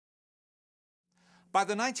By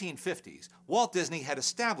the 1950s, Walt Disney had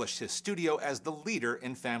established his studio as the leader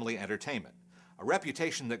in family entertainment, a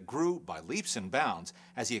reputation that grew by leaps and bounds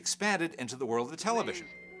as he expanded into the world of television,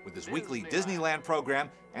 with his weekly Disneyland program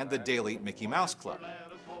and the daily Mickey Mouse Club.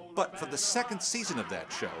 But for the second season of that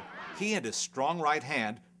show, he and his strong right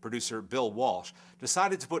hand, producer Bill Walsh,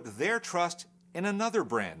 decided to put their trust in another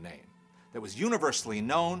brand name that was universally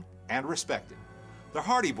known and respected: The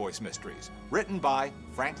Hardy Boys Mysteries, written by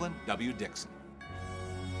Franklin W. Dixon.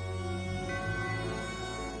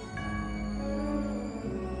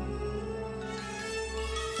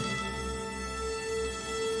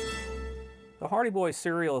 The Hardy Boys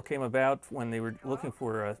serial came about when they were looking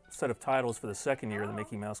for a set of titles for the second year of the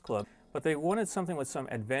Mickey Mouse Club, but they wanted something with some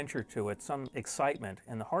adventure to it, some excitement,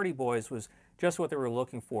 and the Hardy Boys was just what they were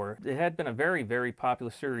looking for. It had been a very, very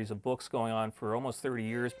popular series of books going on for almost 30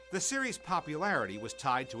 years. The series' popularity was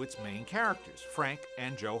tied to its main characters, Frank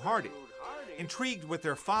and Joe Hardy. Intrigued with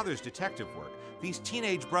their father's detective work, these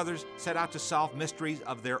teenage brothers set out to solve mysteries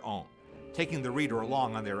of their own, taking the reader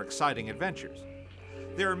along on their exciting adventures.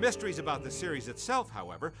 There are mysteries about the series itself,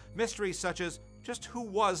 however, mysteries such as just who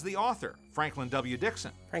was the author, Franklin W.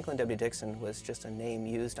 Dixon. Franklin W. Dixon was just a name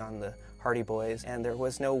used on the Hardy Boys, and there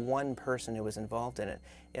was no one person who was involved in it.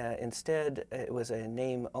 Instead, it was a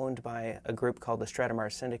name owned by a group called the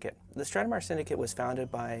Stratemeyer Syndicate. The Stratemeyer Syndicate was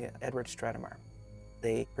founded by Edward Stratemeyer.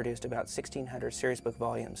 They produced about 1,600 series book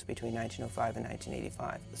volumes between 1905 and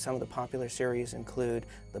 1985. Some of the popular series include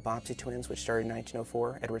the Bobbsey Twins, which started in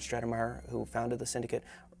 1904. Edward Stratemeyer, who founded the syndicate,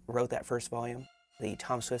 wrote that first volume. The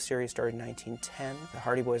Tom Swift series started in 1910. The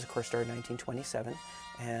Hardy Boys, of course, started in 1927.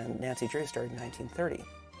 And Nancy Drew started in 1930.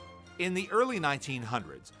 In the early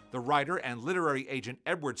 1900s, the writer and literary agent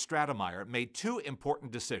Edward Stratemeyer made two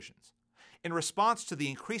important decisions. In response to the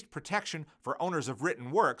increased protection for owners of written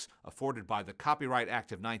works afforded by the Copyright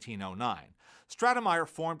Act of 1909, Stratemeyer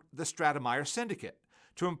formed the Stratemeyer Syndicate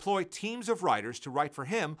to employ teams of writers to write for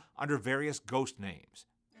him under various ghost names.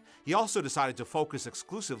 He also decided to focus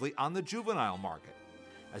exclusively on the juvenile market.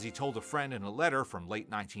 As he told a friend in a letter from late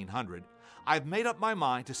 1900, "I've made up my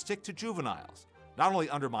mind to stick to juveniles, not only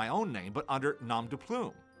under my own name, but under nom de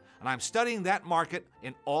plume, and I'm studying that market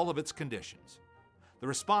in all of its conditions." The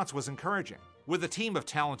response was encouraging. With a team of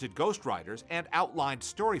talented ghostwriters and outlined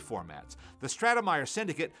story formats, the Stratemeyer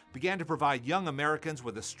Syndicate began to provide young Americans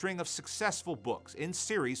with a string of successful books in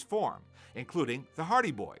series form, including The Hardy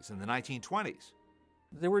Boys in the 1920s.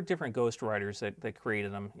 There were different ghostwriters that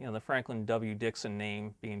created them, the Franklin W. Dixon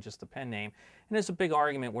name being just the pen name. And there's a big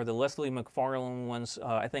argument where the Leslie McFarlane ones,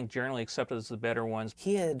 I think, generally accepted as the better ones.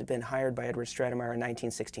 He had been hired by Edward Stratemeyer in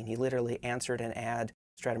 1916. He literally answered an ad.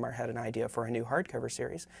 Stratemeyer had an idea for a new hardcover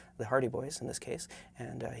series, the Hardy Boys in this case,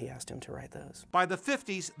 and he asked him to write those. By the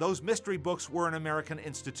 50s, those mystery books were an American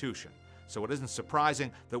institution, so it isn't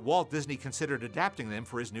surprising that Walt Disney considered adapting them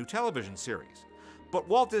for his new television series. But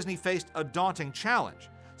Walt Disney faced a daunting challenge,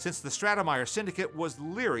 since the Stratemeyer Syndicate was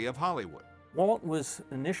leery of Hollywood. Walt was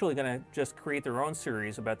initially going to just create their own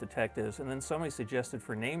series about detectives, and then somebody suggested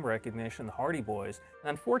for name recognition the Hardy Boys.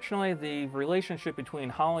 Unfortunately, the relationship between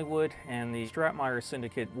Hollywood and the Stratemeyer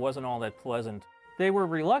Syndicate wasn't all that pleasant. They were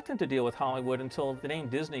reluctant to deal with Hollywood until the name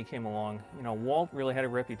Disney came along. Walt really had a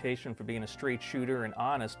reputation for being a straight shooter and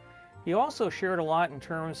honest. He also shared a lot in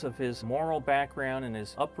terms of his moral background and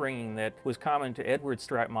his upbringing that was common to Edward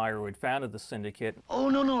Stratemeyer, who had founded the syndicate. Oh,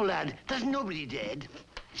 no, lad. There's nobody dead.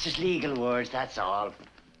 It's just legal words, that's all.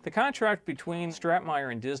 The contract between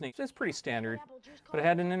Stratemeyer and Disney is pretty standard, but it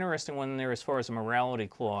had an interesting one there as far as a morality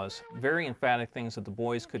clause. Very emphatic things that the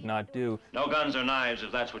boys could not do. No guns or knives,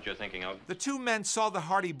 if that's what you're thinking of. The two men saw the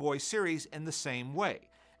Hardy Boys series in the same way,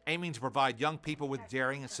 aiming to provide young people with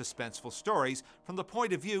daring and suspenseful stories from the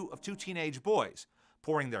point of view of two teenage boys,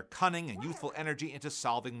 pouring their cunning and youthful energy into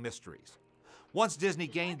solving mysteries. Once Disney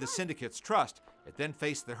gained the syndicate's trust, it then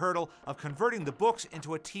faced the hurdle of converting the books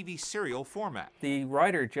into a TV serial format. The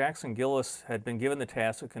writer, Jackson Gillis, had been given the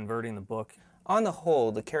task of converting the book. On the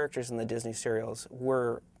whole, the characters in the Disney serials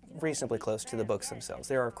were reasonably close to the books themselves.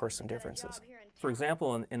 There are, of course, some differences. For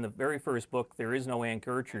example, in the very first book, there is no Aunt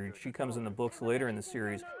Gertrude. She comes in the books later in the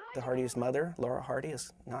series. The Hardy's mother, Laura Hardy,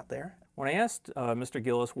 is not there. When I asked Mr.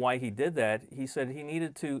 Gillis why he did that, he said he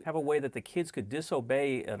needed to have a way that the kids could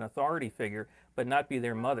disobey an authority figure but not be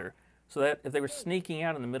their mother. So that if they were sneaking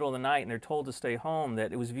out in the middle of the night and they're told to stay home,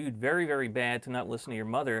 that it was viewed very, very bad to not listen to your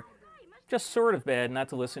mother, just sort of bad not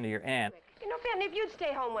to listen to your aunt. Ben, if you'd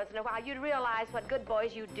stay home once in a while, you'd realize what good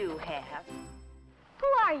boys you do have. Who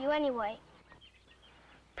are you, anyway?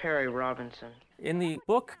 Perry Robinson. In the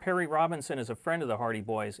book, Perry Robinson is a friend of the Hardy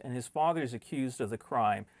Boys, and his father is accused of the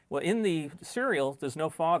crime. Well, in the serial, there's no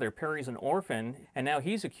father. Perry's an orphan, and now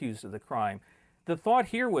he's accused of the crime. The thought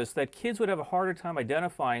here was that kids would have a harder time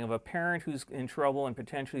identifying of a parent who's in trouble and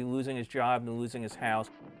potentially losing his job and losing his house.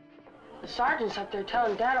 The sergeant's up there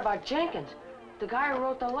telling Dad about Jenkins, the guy who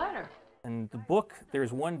wrote the letter. In the book,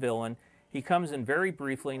 there's one villain. He comes in very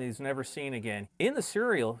briefly and he's never seen again. In the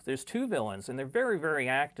serial, there's two villains, and they're very, very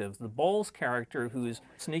active. The Bowles character, who's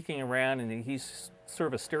sneaking around, and he's sort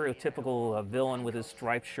of a stereotypical villain with his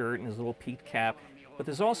striped shirt and his little peaked cap. But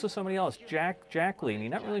there's also somebody else, Jack Lee, and you're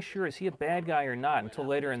not really sure, is he a bad guy or not, until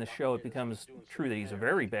later in the show it becomes true that he's a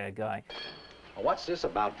very bad guy. What's this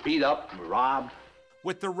about beat up, robbed?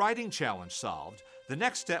 With the writing challenge solved, the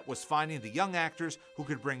next step was finding the young actors who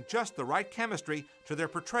could bring just the right chemistry to their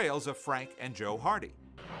portrayals of Frank and Joe Hardy.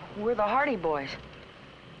 We're the Hardy Boys.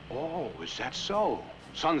 Oh, is that so?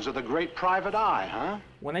 Sons of the great Private Eye, huh?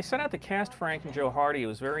 When they set out to cast Frank and Joe Hardy, it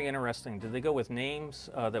was very interesting. Did they go with names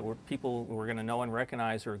that were people who were going to know and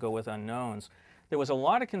recognize, or go with unknowns? There was a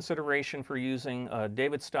lot of consideration for using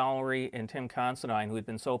David Stollery and Tim Considine, who had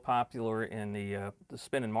been so popular in the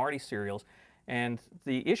Spin and Marty serials. And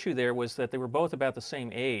the issue there was that they were both about the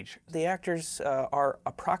same age. The actors are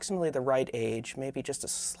approximately the right age, maybe just a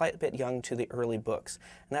slight bit young to the early books.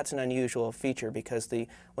 And that's an unusual feature because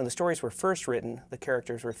when the stories were first written, the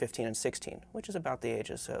characters were 15 and 16, which is about the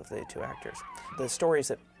ages of the two actors. The stories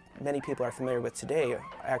that many people are familiar with today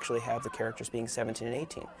actually have the characters being 17 and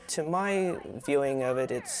 18. To my viewing of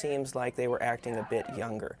it, it seems like they were acting a bit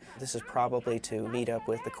younger. This is probably to meet up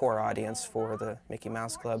with the core audience for the Mickey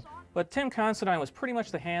Mouse Club. But Tim Considine was pretty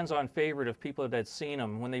much the hands-on favorite of people that had seen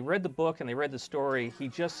him. When they read the book and they read the story, he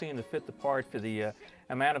just seemed to fit the part for the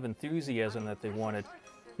amount of enthusiasm that they wanted.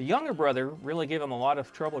 The younger brother really gave him a lot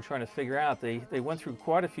of trouble trying to figure out. They went through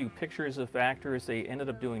quite a few pictures of actors. They ended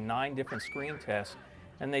up doing 9 different screen tests.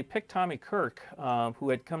 And they picked Tommy Kirk, who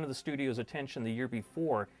had come to the studio's attention the year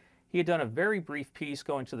before. He had done a very brief piece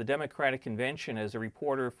going to the Democratic Convention as a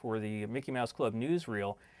reporter for the Mickey Mouse Club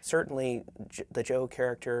newsreel. Certainly, the Joe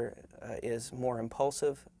character is more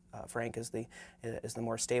impulsive. Frank is the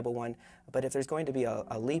more stable one. But if there's going to be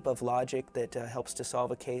a leap of logic that helps to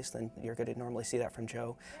solve a case, then you're going to normally see that from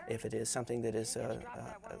Joe. If it is something that is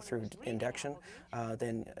through induction,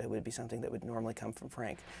 then it would be something that would normally come from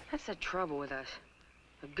Frank. That's the trouble with us.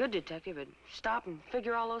 A good detective would stop and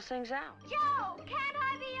figure all those things out. Joe, can't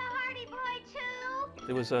I be a Hardy Boy too?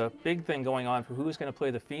 There was a big thing going on for who was going to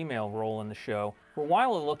play the female role in the show. For a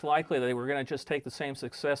while it looked likely that they were going to just take the same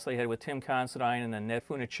success they had with Tim Considine and Annette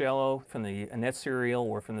Funicello from the Annette serial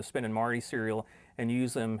or from the Spin and Marty serial and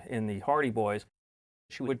use them in the Hardy Boys.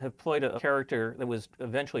 She would have played a character that was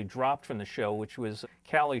eventually dropped from the show, which was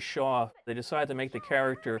Callie Shaw. They decided to make the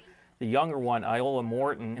character the younger one, Iola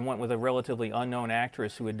Morton, and went with a relatively unknown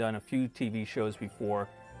actress who had done a few TV shows before.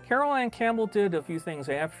 Carol Ann Campbell did a few things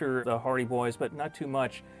after the Hardy Boys, but not too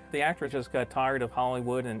much. The actress just got tired of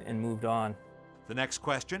Hollywood and moved on. The next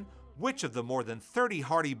question, which of the more than 30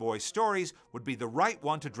 Hardy Boys stories would be the right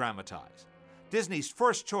one to dramatize? Disney's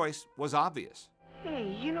first choice was obvious.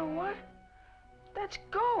 Hey, you know what? That's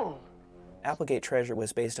gold. Applegate Treasure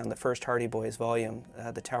was based on the first Hardy Boys volume,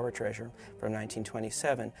 The Tower Treasure, from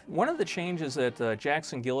 1927. One of the changes that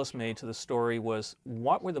Jackson Gillis made to the story was,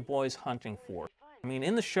 what were the boys hunting for? I mean,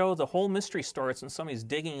 in the show, the whole mystery starts and somebody's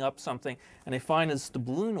digging up something and they find this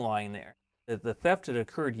doubloon lying there. The theft had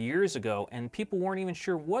occurred years ago and people weren't even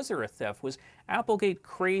sure, was there a theft? Was Applegate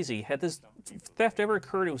crazy? Had this theft ever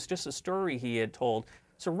occurred? It was just a story he had told.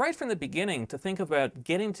 So right from the beginning, to think about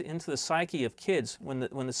getting into the psyche of kids, when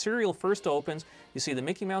the serial first opens, you see the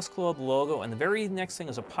Mickey Mouse Club logo, and the very next thing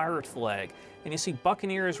is a pirate flag. And you see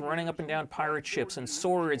buccaneers running up and down pirate ships, and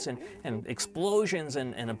swords, and explosions,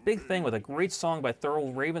 and a big thing with a great song by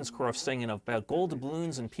Thurl Ravenscroft singing about gold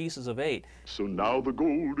doubloons and pieces of 8. So now the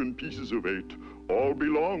gold and pieces of 8 all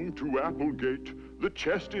belong to Applegate. The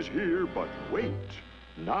chest is here, but wait.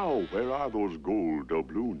 Now, where are those gold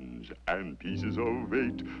doubloons and pieces of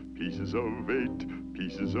 8, pieces of 8,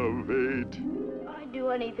 pieces of 8? I'd do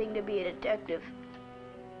anything to be a detective,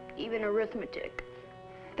 even arithmetic.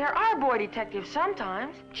 There are boy detectives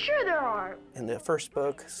sometimes. Sure there are. In the first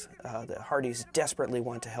books, the Hardys desperately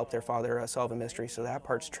want to help their father solve a mystery, so that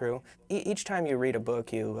part's true. Each time you read a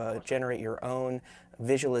book, you generate your own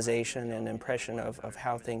visualization and impression of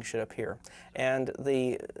how things should appear. And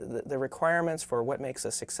the requirements for what makes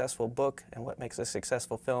a successful book and what makes a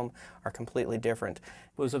successful film are completely different.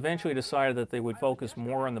 It was eventually decided that they would focus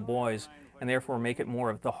more on the boys and therefore make it more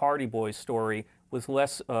of the Hardy Boys story with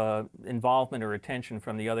less involvement or attention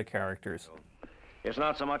from the other characters. It's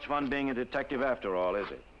not so much fun being a detective after all, is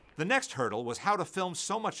it? The next hurdle was how to film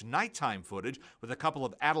so much nighttime footage with a couple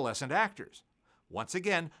of adolescent actors. Once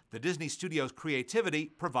again, the Disney Studio's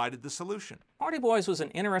creativity provided the solution. Hardy Boys was an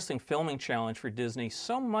interesting filming challenge for Disney.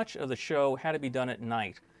 So much of the show had to be done at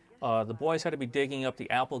night. The boys had to be digging up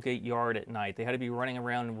the Applegate yard at night. They had to be running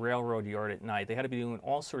around the railroad yard at night. They had to be doing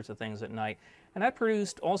all sorts of things at night. And that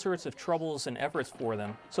produced all sorts of troubles and efforts for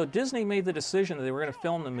them. So Disney made the decision that they were going to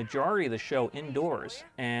film the majority of the show indoors.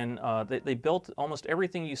 And they built almost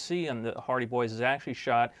everything you see on the Hardy Boys is actually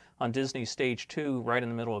shot on Disney's Stage 2 right in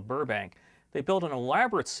the middle of Burbank. They built an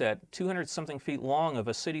elaborate set, 200-something feet long, of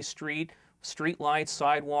a city street lights,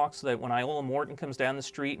 sidewalks, so that when Iola Morton comes down the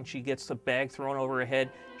street and she gets the bag thrown over her head,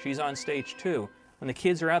 she's on Stage 2. When the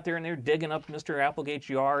kids are out there and they're digging up Mr. Applegate's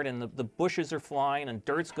yard and the bushes are flying and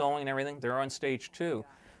dirt's going and everything, they're on Stage 2.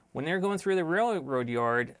 When they're going through the railroad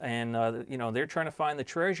yard and they're trying to find the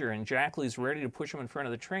treasure and Jack Lee's ready to push them in front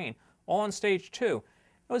of the train, all on Stage 2.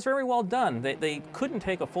 It was very well done. They couldn't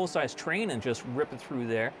take a full-size train and just rip it through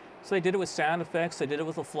there. So they did it with sound effects, they did it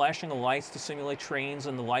with the flashing of lights to simulate trains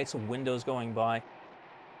and the lights of windows going by.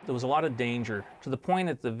 There was a lot of danger, to the point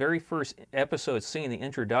that the very first episode scene, the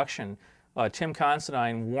introduction, Tim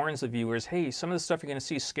Considine warns the viewers, hey, some of the stuff you're going to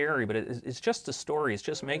see is scary, but it's just a story, it's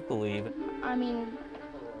just make-believe. I mean,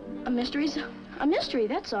 a mystery's a mystery,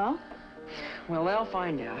 that's all. Well, they'll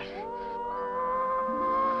find out.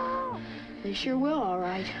 They sure will, all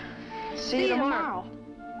right. See you tomorrow.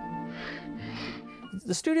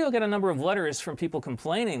 The studio got a number of letters from people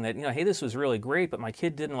complaining that, hey, this was really great, but my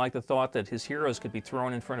kid didn't like the thought that his heroes could be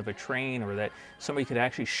thrown in front of a train or that somebody could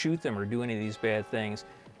actually shoot them or do any of these bad things.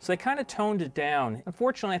 So they kind of toned it down.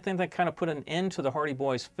 Unfortunately, I think that kind of put an end to the Hardy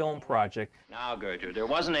Boys film project. Now, Gertrude, there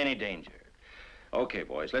wasn't any danger. Okay,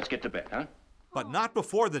 boys, let's get to bed, huh? But not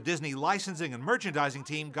before the Disney licensing and merchandising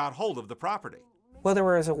team got hold of the property. Well, there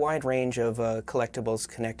was a wide range of collectibles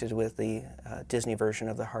connected with the Disney version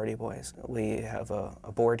of the Hardy Boys. We have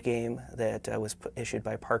a board game that was issued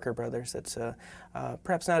by Parker Brothers that's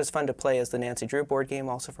perhaps not as fun to play as the Nancy Drew board game,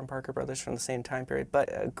 also from Parker Brothers from the same time period, but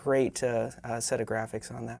a great set of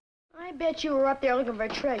graphics on that. I bet you were up there looking for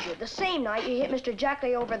treasure the same night you hit Mr. Jack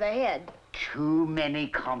Lee over the head. Too many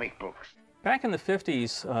comic books. Back in the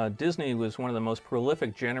 50s, Disney was one of the most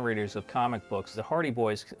prolific generators of comic books. The Hardy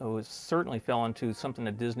Boys certainly fell into something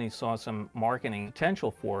that Disney saw some marketing potential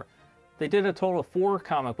for. They did a total of 4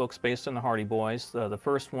 comic books based on the Hardy Boys. The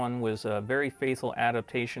first one was a very faithful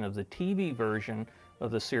adaptation of the TV version of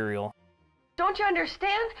the serial. Don't you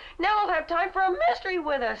understand? Now we'll have time for a mystery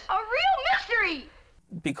with us. A real mystery!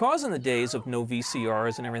 Because in the days of no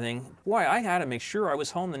VCRs and everything, boy, I had to make sure I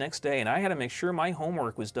was home the next day, and I had to make sure my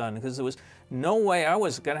homework was done, because there was no way I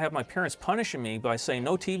was going to have my parents punishing me by saying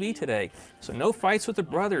no TV today. So no fights with the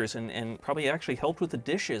brothers, and probably actually helped with the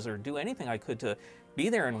dishes or do anything I could to be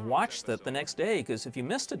there and watch that the next day, because if you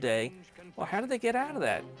missed a day, well, how did they get out of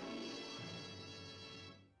that?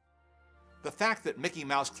 The fact that Mickey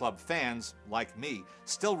Mouse Club fans, like me,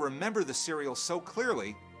 still remember the serial so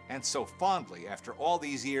clearly and so fondly after all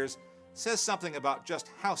these years says something about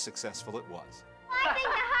just how successful it was. I think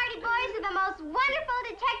the Hardy Boys are the most wonderful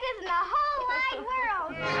detectives in the whole wide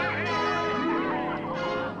world.